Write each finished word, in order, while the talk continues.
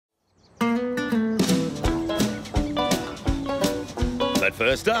But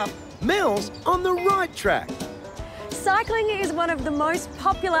first up, Mel's on the right track. Cycling is one of the most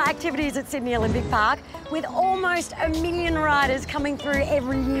popular activities at Sydney Olympic Park, with almost 1 million riders coming through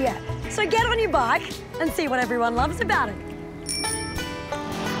every year. So get on your bike and see what everyone loves about it.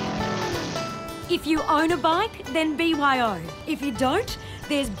 If you own a bike, then BYO. If you don't,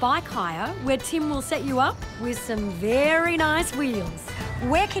 there's bike hire, where Tim will set you up with some very nice wheels.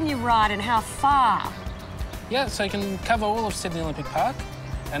 Where can you ride and how far? Yeah, so you can cover all of Sydney Olympic Park,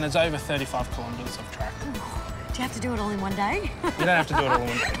 and it's over 35 kilometres of track. Do you have to do it all in one day? You don't have to do it all in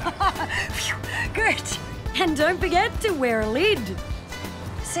one day. Good. And don't forget to wear a lid.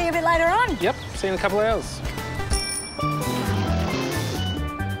 See you a bit later on. Yep, see you in a couple of hours.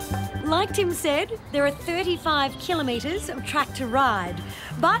 Like Tim said, there are 35 kilometres of track to ride,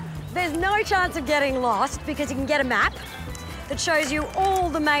 but there's no chance of getting lost because you can get a map that shows you all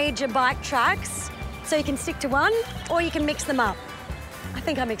the major bike tracks, so you can stick to one or you can mix them up. I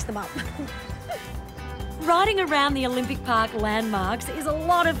think I mixed them up. Riding around the Olympic Park landmarks is a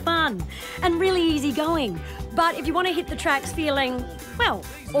lot of fun and really easy going. But if you want to hit the tracks feeling, well,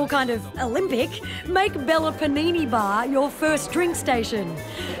 all kind of Olympic, make Bella Panini Bar your first drink station.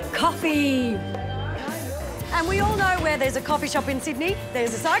 Coffee. And we all know where there's a coffee shop in Sydney,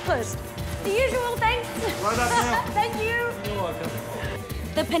 there's a cyclist. The usual, thanks. Right up now. Thank you. You're welcome.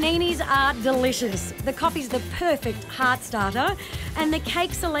 The paninis are delicious. The coffee's the perfect heart starter, and the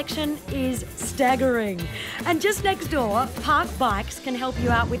cake selection is staggering. And just next door, Park Bikes can help you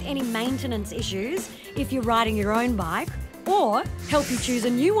out with any maintenance issues if you're riding your own bike, or help you choose a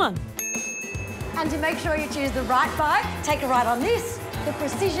new one. And to make sure you choose the right bike, take a ride on this, the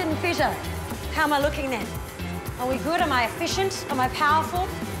Precision Fitter. How am I looking then? Are we good? Am I efficient? Am I powerful?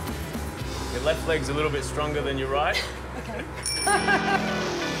 Your left leg's a little bit stronger than your right. Okay.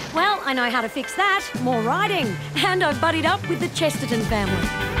 Well, I know how to fix that. More riding. And I've buddied up with the Chesterton family.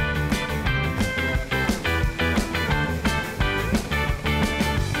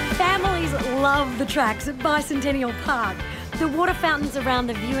 Families love the tracks at Bicentennial Park. The water fountains around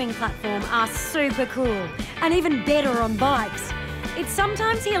the viewing platform are super cool, and even better on bikes. It's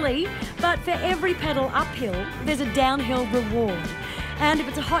sometimes hilly, but for every pedal uphill, there's a downhill reward. And if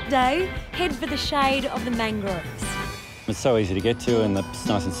it's a hot day, head for the shade of the mangroves. It's so easy to get to, and it's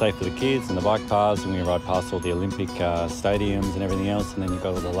nice and safe for the kids and the bike paths, and we ride past all the Olympic stadiums and everything else, and then you've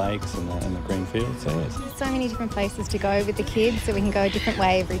got all the lakes and the green fields. So, yes. There's so many different places to go with the kids, so we can go a different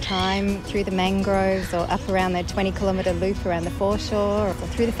way every time, through the mangroves or up around the 20-kilometre loop around the foreshore or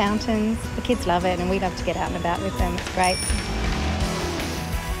through the fountains. The kids love it, and we love to get out and about with them. It's great.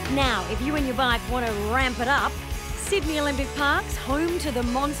 Now, if you and your bike want to ramp it up, Sydney Olympic Park's home to the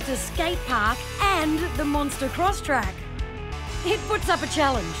Monster Skate Park and the Monster Cross Track. It puts up a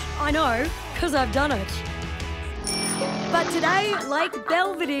challenge, I know, because I've done it. But today, Lake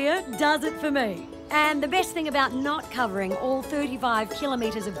Belvedere does it for me. And the best thing about not covering all 35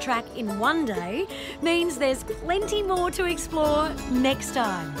 kilometres of track in one day means there's plenty more to explore next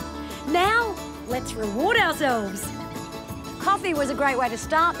time. Now, let's reward ourselves. Coffee was a great way to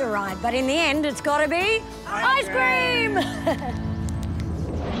start the ride, but in the end, it's got to be ice cream!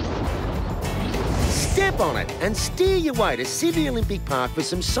 Step on it and steer your way to Sydney Olympic Park for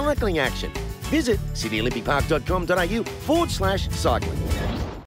some cycling action. Visit sydneyolympicpark.com.au/cycling.